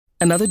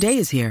Another day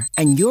is here,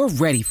 and you're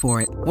ready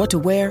for it. What to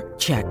wear?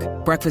 Check.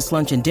 Breakfast,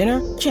 lunch, and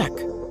dinner? Check.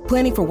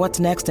 Planning for what's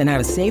next and how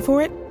to save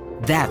for it?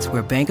 That's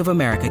where Bank of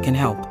America can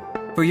help.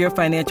 For your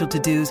financial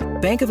to-dos,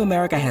 Bank of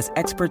America has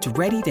experts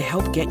ready to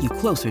help get you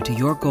closer to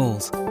your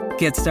goals.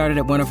 Get started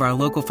at one of our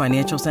local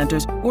financial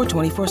centers or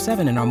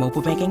 24/7 in our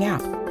mobile banking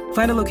app.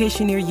 Find a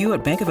location near you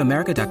at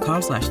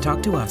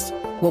bankofamerica.com/talktous.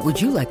 What would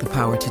you like the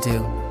power to do?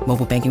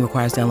 Mobile banking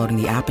requires downloading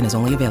the app and is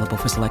only available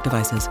for select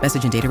devices.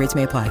 Message and data rates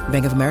may apply.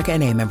 Bank of America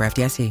N.A., member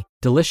FDIC.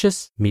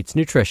 Delicious meets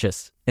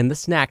nutritious in the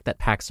snack that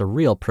packs a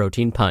real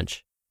protein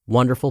punch.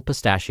 Wonderful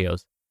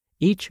Pistachios.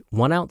 Each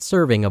 1 ounce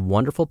serving of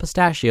Wonderful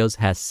Pistachios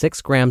has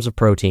 6 grams of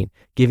protein,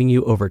 giving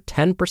you over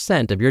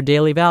 10% of your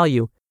daily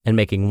value and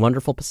making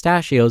Wonderful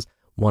Pistachios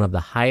one of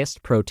the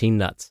highest protein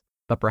nuts.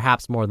 But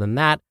perhaps more than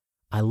that,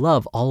 I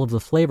love all of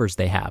the flavors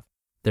they have.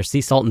 Their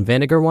sea salt and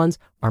vinegar ones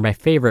are my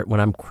favorite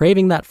when I'm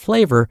craving that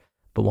flavor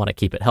but want to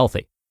keep it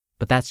healthy.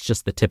 But that's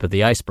just the tip of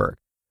the iceberg.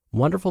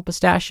 Wonderful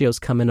Pistachios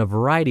come in a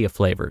variety of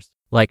flavors,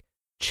 like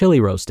chili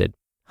roasted,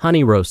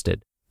 honey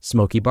roasted,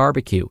 smoky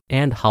barbecue,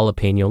 and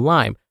jalapeno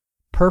lime,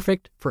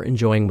 perfect for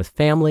enjoying with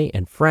family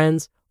and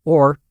friends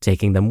or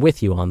taking them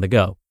with you on the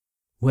go.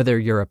 Whether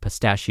you're a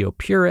pistachio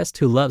purist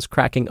who loves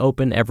cracking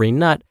open every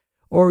nut,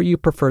 or you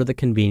prefer the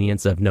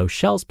convenience of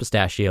no-shells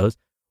pistachios,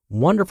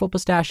 Wonderful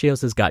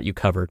Pistachios has got you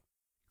covered.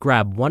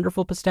 Grab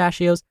Wonderful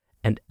Pistachios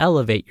and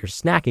elevate your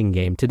snacking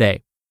game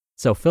today.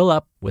 So fill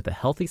up with a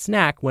healthy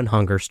snack when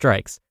hunger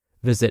strikes.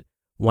 Visit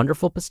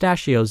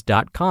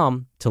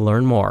wonderfulpistachios.com to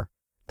learn more.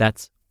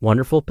 That's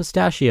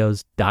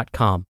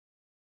wonderfulpistachios.com.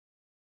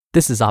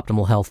 This is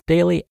Optimal Health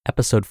Daily,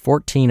 episode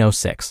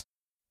 1406.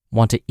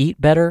 Want to eat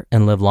better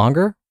and live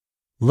longer?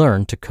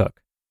 Learn to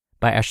cook.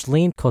 By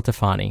Ashleen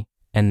Kotafani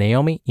and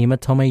Naomi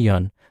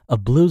Imatome-Yun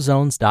of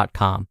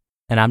BlueZones.com.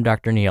 And I'm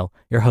Dr. Neil,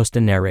 your host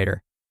and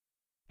narrator.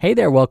 Hey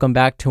there, welcome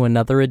back to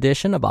another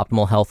edition of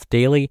Optimal Health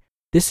Daily.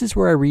 This is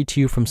where I read to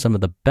you from some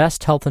of the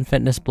best health and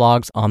fitness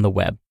blogs on the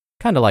web,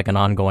 kind of like an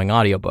ongoing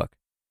audiobook.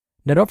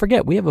 Now don't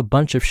forget, we have a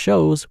bunch of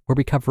shows where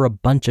we cover a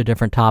bunch of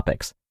different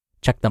topics.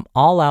 Check them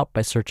all out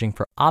by searching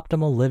for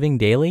Optimal Living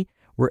Daily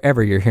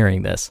wherever you're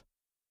hearing this.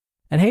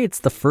 And hey,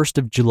 it's the 1st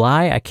of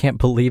July. I can't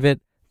believe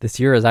it. This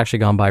year has actually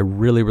gone by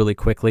really, really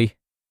quickly.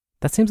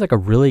 That seems like a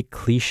really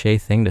cliche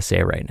thing to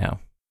say right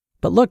now.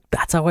 But look,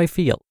 that's how I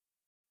feel.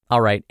 All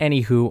right,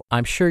 anywho,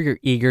 I'm sure you're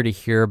eager to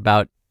hear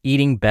about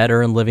eating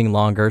better and living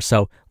longer,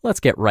 so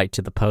let's get right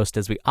to the post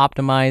as we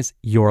optimize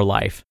your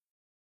life.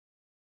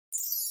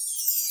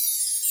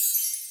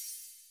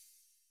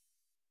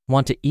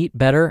 Want to eat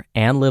better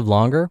and live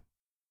longer?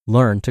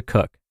 Learn to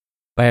cook.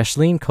 By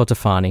Ashleen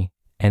Kotafani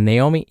and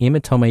Naomi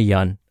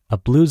Imatome-Yun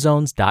of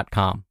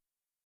BlueZones.com.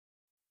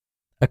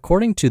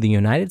 According to the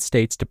United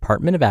States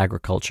Department of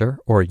Agriculture,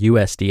 or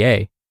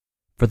USDA,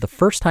 for the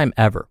first time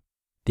ever,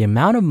 the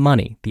amount of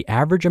money the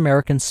average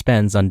American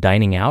spends on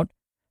dining out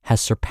has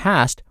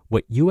surpassed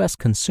what U.S.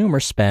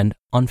 consumers spend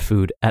on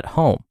food at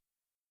home.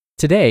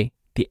 Today,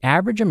 the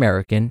average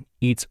American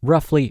eats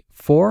roughly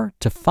 4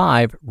 to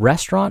 5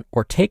 restaurant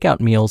or takeout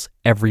meals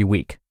every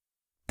week.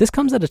 This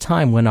comes at a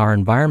time when our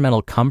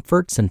environmental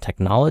comforts and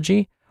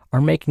technology are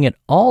making it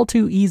all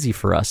too easy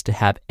for us to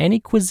have any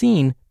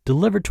cuisine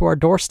delivered to our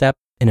doorstep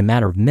in a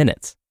matter of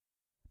minutes.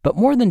 But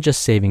more than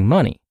just saving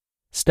money,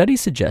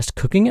 studies suggest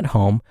cooking at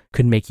home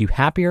could make you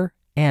happier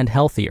and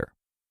healthier.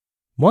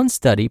 One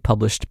study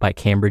published by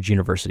Cambridge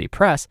University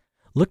Press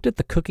looked at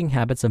the cooking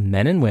habits of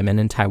men and women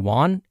in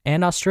Taiwan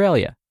and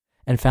Australia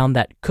and found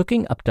that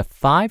cooking up to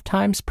 5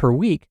 times per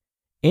week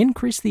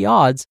increased the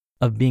odds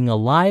of being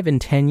alive in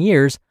 10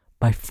 years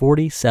by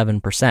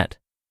 47%.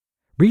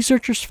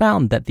 Researchers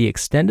found that the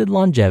extended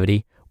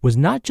longevity was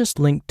not just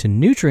linked to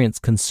nutrients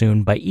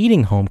consumed by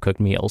eating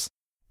home-cooked meals,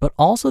 but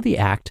also the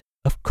act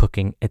of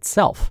cooking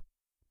itself,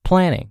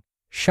 planning,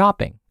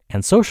 shopping,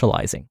 and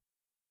socializing.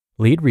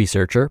 Lead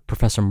researcher,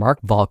 Professor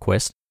Mark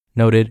Wahlquist,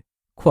 noted,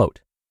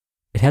 quote,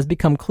 "It has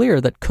become clear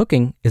that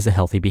cooking is a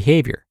healthy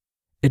behavior.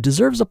 It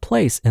deserves a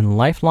place in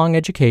lifelong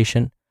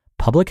education,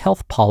 public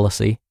health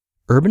policy,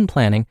 urban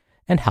planning,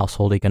 and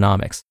household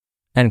economics."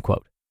 End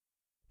quote.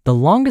 The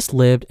longest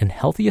lived and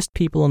healthiest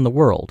people in the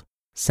world,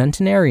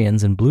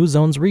 centenarians in Blue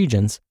Zones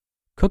regions,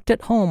 cooked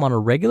at home on a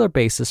regular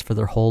basis for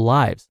their whole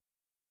lives.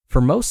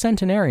 For most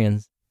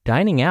centenarians,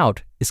 dining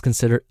out is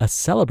considered a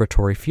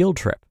celebratory field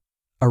trip,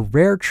 a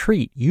rare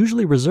treat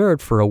usually reserved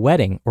for a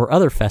wedding or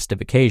other festive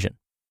occasion.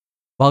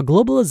 While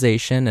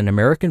globalization and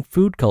American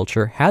food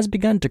culture has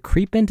begun to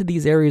creep into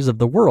these areas of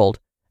the world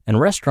and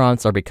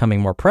restaurants are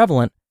becoming more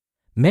prevalent,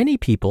 many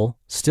people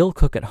still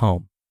cook at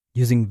home,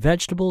 using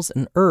vegetables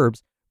and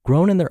herbs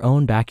grown in their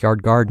own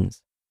backyard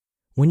gardens.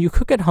 When you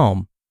cook at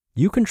home,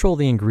 you control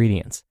the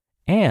ingredients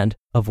and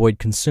avoid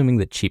consuming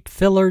the cheap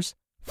fillers,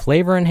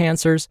 flavor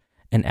enhancers,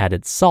 and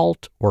added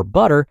salt or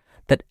butter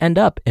that end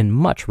up in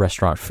much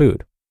restaurant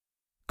food.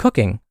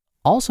 Cooking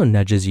also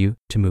nudges you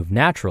to move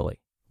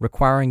naturally,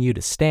 requiring you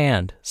to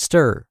stand,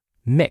 stir,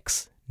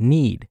 mix,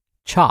 knead,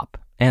 chop,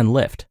 and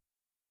lift.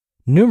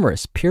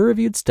 Numerous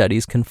peer-reviewed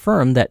studies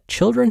confirm that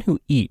children who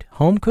eat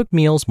home-cooked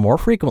meals more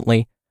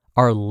frequently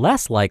are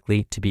less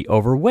likely to be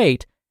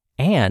overweight,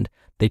 and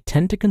they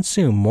tend to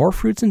consume more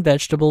fruits and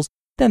vegetables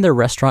than their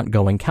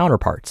restaurant-going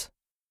counterparts.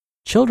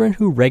 Children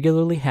who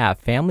regularly have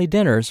family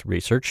dinners,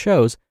 research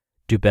shows,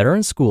 do better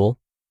in school,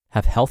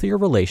 have healthier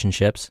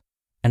relationships,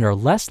 and are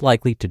less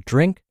likely to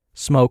drink,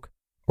 smoke,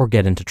 or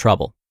get into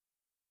trouble.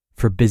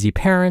 For busy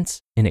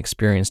parents,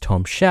 inexperienced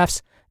home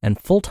chefs, and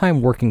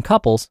full-time working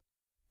couples,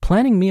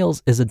 planning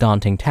meals is a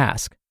daunting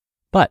task.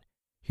 But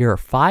here are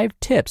 5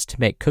 tips to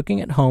make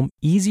cooking at home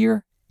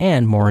easier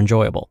and more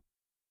enjoyable.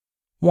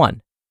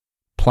 1.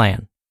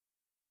 Plan.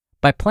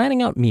 By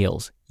planning out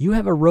meals, you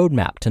have a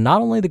roadmap to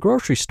not only the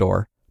grocery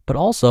store, but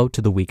also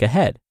to the week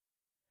ahead.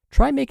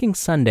 Try making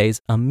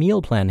Sundays a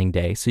meal planning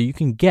day so you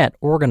can get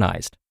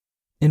organized.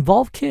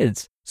 Involve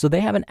kids so they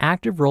have an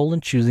active role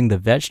in choosing the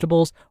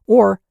vegetables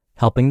or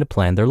helping to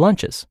plan their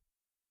lunches.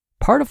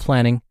 Part of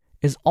planning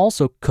is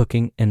also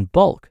cooking in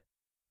bulk.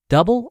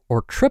 Double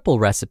or triple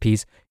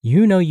recipes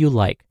you know you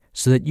like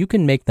so that you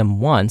can make them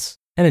once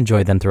and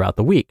enjoy them throughout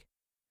the week.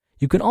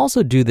 You can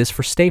also do this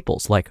for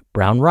staples like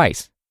brown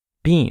rice,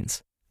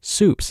 beans,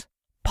 soups,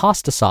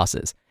 pasta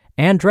sauces,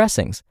 and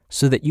dressings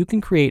so that you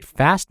can create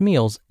fast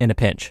meals in a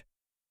pinch.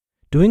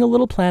 Doing a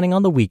little planning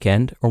on the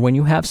weekend or when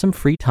you have some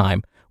free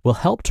time will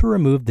help to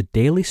remove the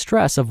daily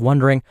stress of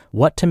wondering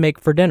what to make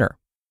for dinner.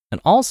 And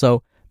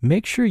also,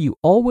 make sure you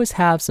always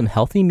have some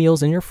healthy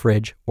meals in your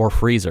fridge or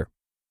freezer.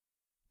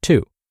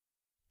 2.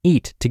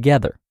 Eat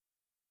together.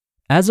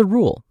 As a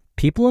rule,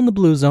 people in the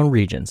Blue Zone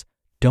regions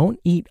don't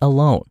eat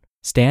alone,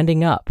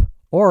 standing up,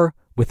 or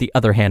with the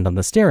other hand on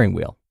the steering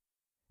wheel.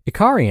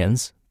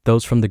 Icarians,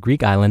 those from the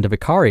Greek island of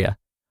Icaria,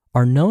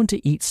 are known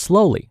to eat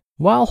slowly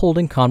while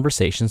holding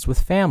conversations with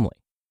family,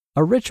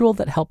 a ritual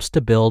that helps to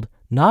build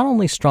not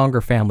only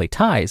stronger family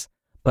ties,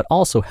 but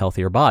also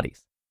healthier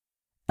bodies.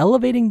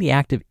 Elevating the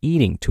act of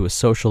eating to a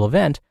social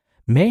event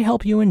may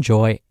help you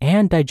enjoy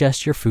and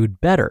digest your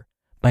food better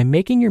by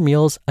making your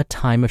meals a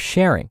time of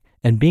sharing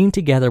and being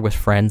together with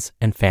friends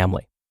and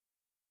family.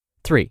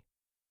 3.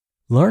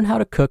 Learn how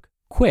to cook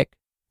quick,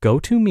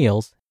 go-to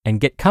meals and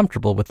get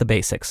comfortable with the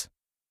basics.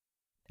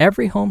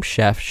 Every home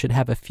chef should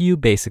have a few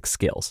basic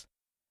skills: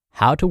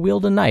 how to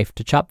wield a knife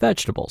to chop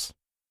vegetables,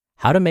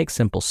 how to make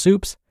simple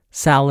soups,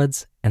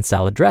 salads, and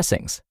salad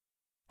dressings,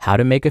 how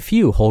to make a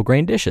few whole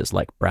grain dishes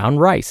like brown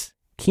rice,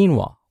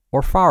 quinoa,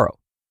 or farro,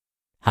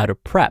 how to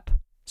prep,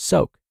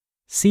 soak,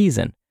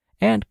 season,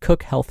 and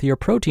cook healthier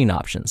protein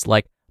options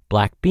like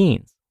black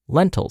beans,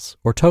 lentils,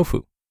 or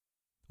tofu.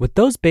 With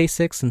those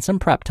basics and some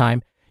prep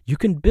time, you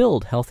can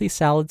build healthy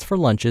salads for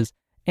lunches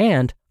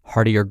and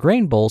heartier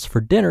grain bowls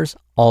for dinners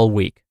all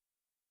week.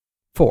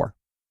 4.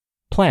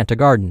 Plant a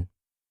garden.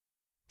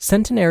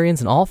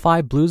 Centenarians in all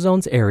 5 Blue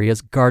Zones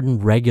areas garden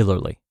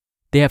regularly.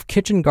 They have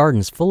kitchen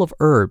gardens full of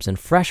herbs and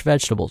fresh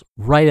vegetables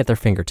right at their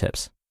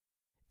fingertips.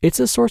 It's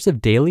a source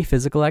of daily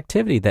physical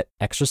activity that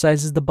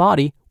exercises the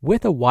body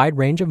with a wide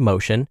range of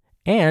motion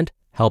and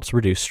helps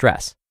reduce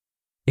stress.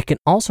 It can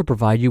also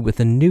provide you with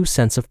a new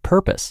sense of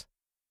purpose.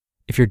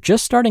 If you're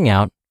just starting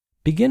out,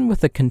 begin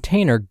with a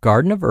container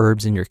garden of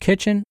herbs in your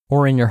kitchen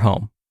or in your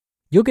home.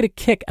 You'll get a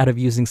kick out of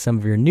using some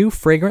of your new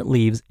fragrant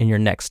leaves in your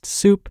next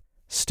soup,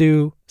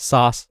 stew,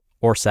 sauce,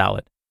 or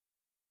salad.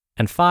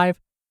 And 5,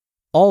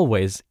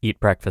 always eat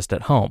breakfast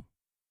at home.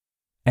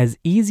 As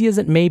easy as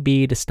it may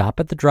be to stop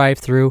at the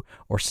drive-thru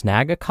or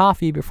snag a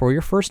coffee before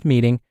your first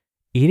meeting,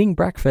 eating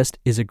breakfast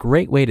is a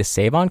great way to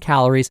save on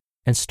calories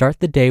and start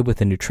the day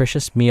with a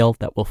nutritious meal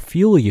that will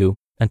fuel you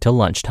until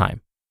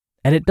lunchtime.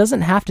 And it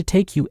doesn't have to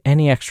take you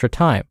any extra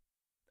time.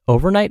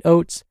 Overnight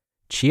oats,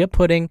 chia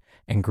pudding,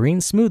 and green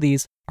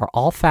smoothies are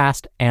all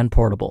fast and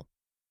portable.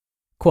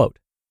 Quote,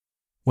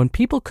 "When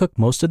people cook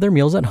most of their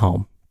meals at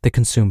home, they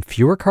consume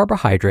fewer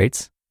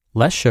carbohydrates,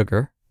 less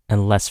sugar,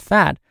 and less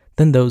fat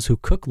than those who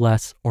cook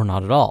less or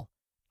not at all,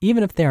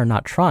 even if they are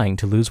not trying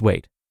to lose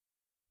weight."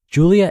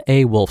 Julia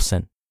A.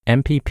 Wolfson,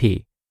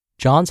 MPP,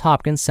 Johns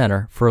Hopkins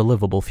Center for a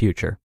Livable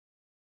Future.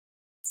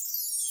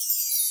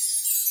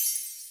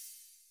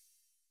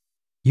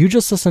 You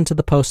just listened to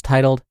the post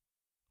titled,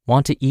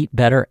 "Want to Eat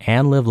Better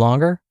and Live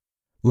Longer?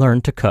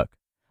 Learn to Cook"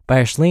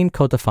 by Ashleen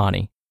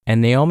Kotafani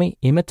and Naomi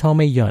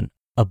Imatome Yun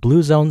of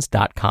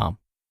BlueZones.com.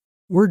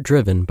 We're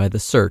driven by the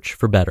search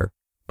for better,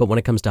 but when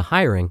it comes to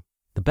hiring,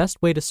 the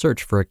best way to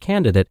search for a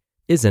candidate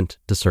isn't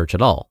to search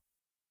at all.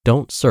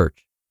 Don't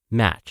search,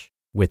 match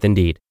with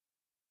Indeed.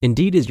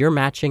 Indeed is your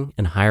matching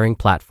and hiring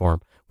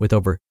platform with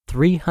over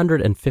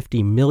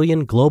 350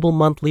 million global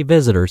monthly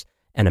visitors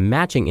and a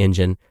matching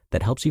engine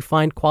that helps you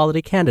find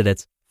quality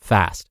candidates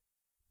fast.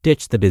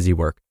 Ditch the busy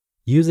work.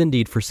 Use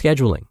Indeed for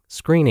scheduling,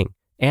 screening,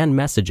 and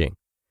messaging.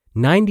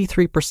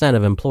 93%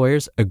 of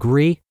employers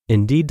agree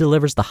Indeed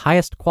delivers the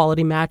highest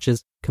quality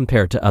matches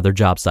compared to other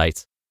job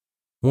sites.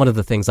 One of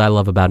the things I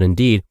love about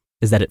Indeed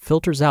is that it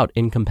filters out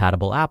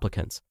incompatible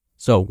applicants.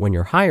 So when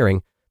you're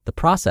hiring, the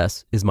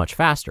process is much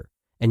faster,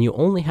 and you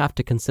only have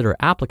to consider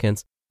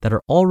applicants that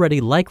are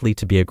already likely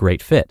to be a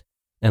great fit.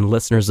 And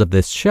listeners of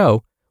this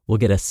show will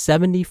get a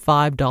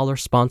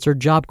 $75 sponsored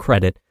job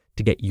credit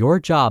to get your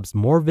jobs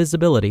more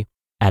visibility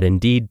at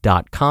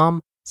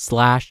Indeed.com/Blue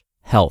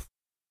Indeed.com/health.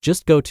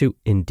 Just go to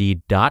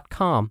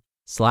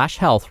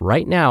Indeed.com/health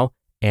right now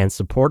and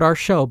support our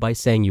show by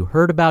saying you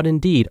heard about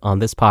Indeed on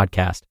this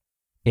podcast.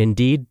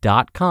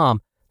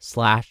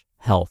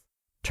 Indeed.com/health.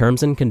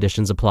 Terms and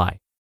conditions apply.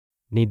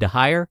 Need to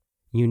hire?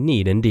 You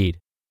need Indeed.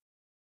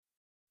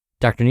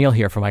 Dr. Neal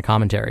here for my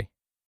commentary.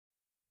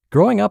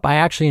 Growing up, I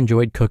actually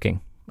enjoyed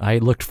cooking. I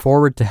looked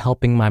forward to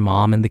helping my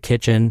mom in the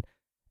kitchen,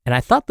 and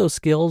I thought those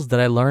skills that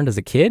I learned as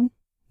a kid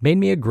made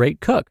me a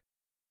great cook.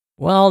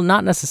 Well,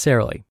 not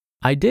necessarily.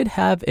 I did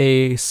have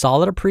a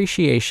solid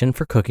appreciation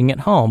for cooking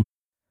at home,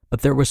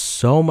 but there was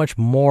so much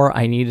more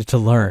I needed to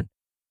learn.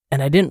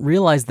 And I didn't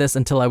realize this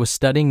until I was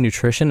studying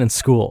nutrition in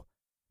school.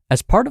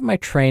 As part of my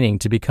training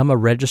to become a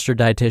registered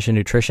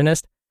dietitian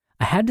nutritionist,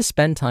 I had to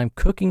spend time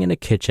cooking in a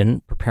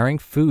kitchen, preparing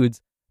foods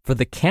for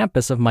the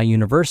campus of my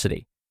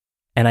university.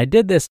 And I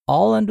did this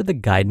all under the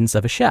guidance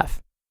of a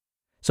chef.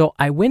 So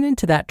I went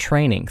into that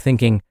training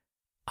thinking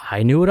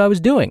I knew what I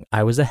was doing.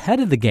 I was ahead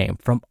of the game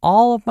from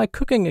all of my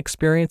cooking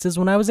experiences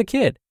when I was a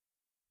kid.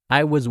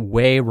 I was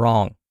way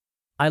wrong.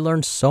 I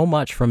learned so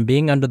much from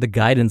being under the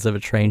guidance of a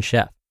trained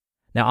chef.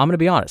 Now, I'm going to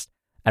be honest.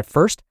 At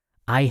first,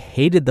 I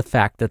hated the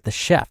fact that the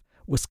chef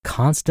was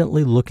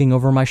constantly looking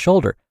over my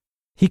shoulder.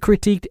 He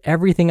critiqued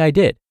everything I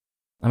did.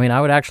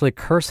 I would actually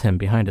curse him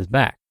behind his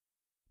back.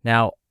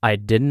 Now, I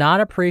did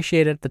not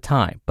appreciate it at the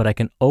time, but I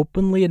can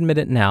openly admit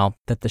it now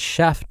that the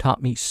chef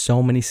taught me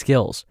so many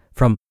skills,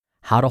 from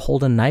how to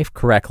hold a knife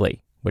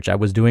correctly, which I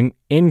was doing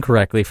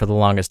incorrectly for the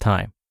longest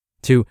time,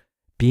 to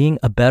being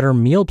a better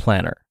meal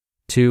planner,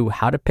 to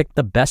how to pick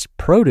the best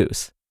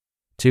produce,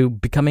 to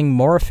becoming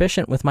more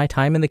efficient with my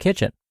time in the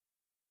kitchen.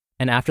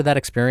 And after that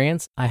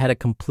experience, I had a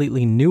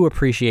completely new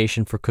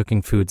appreciation for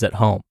cooking foods at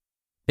home.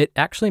 It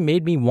actually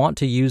made me want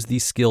to use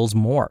these skills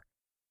more.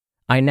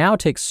 I now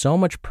take so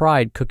much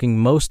pride cooking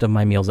most of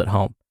my meals at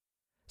home.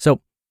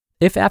 So,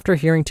 if after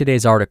hearing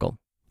today's article,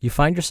 you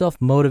find yourself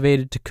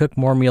motivated to cook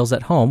more meals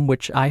at home,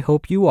 which I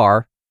hope you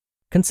are,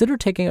 consider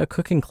taking a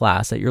cooking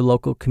class at your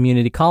local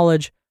community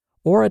college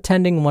or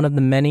attending one of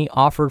the many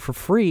offered for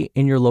free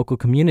in your local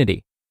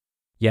community.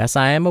 Yes,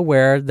 I am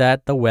aware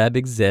that the web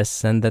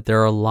exists and that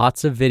there are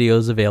lots of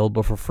videos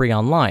available for free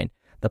online.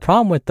 The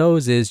problem with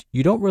those is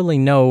you don't really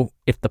know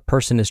if the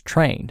person is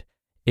trained,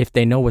 if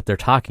they know what they're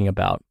talking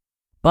about.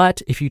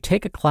 But if you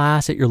take a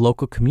class at your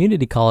local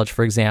community college,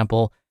 for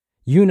example,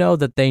 you know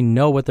that they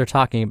know what they're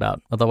talking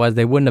about. Otherwise,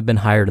 they wouldn't have been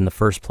hired in the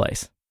first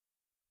place.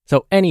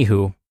 So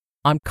anywho,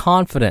 I'm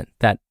confident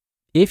that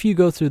if you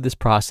go through this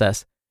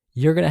process,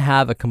 you're going to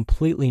have a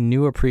completely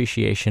new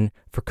appreciation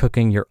for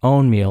cooking your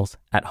own meals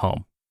at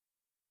home.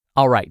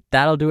 All right,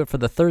 that'll do it for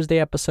the Thursday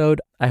episode.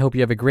 I hope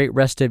you have a great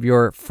rest of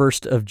your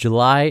 1st of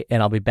July,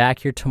 and I'll be back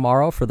here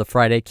tomorrow for the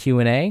Friday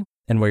Q&A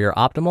and where your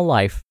optimal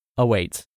life awaits.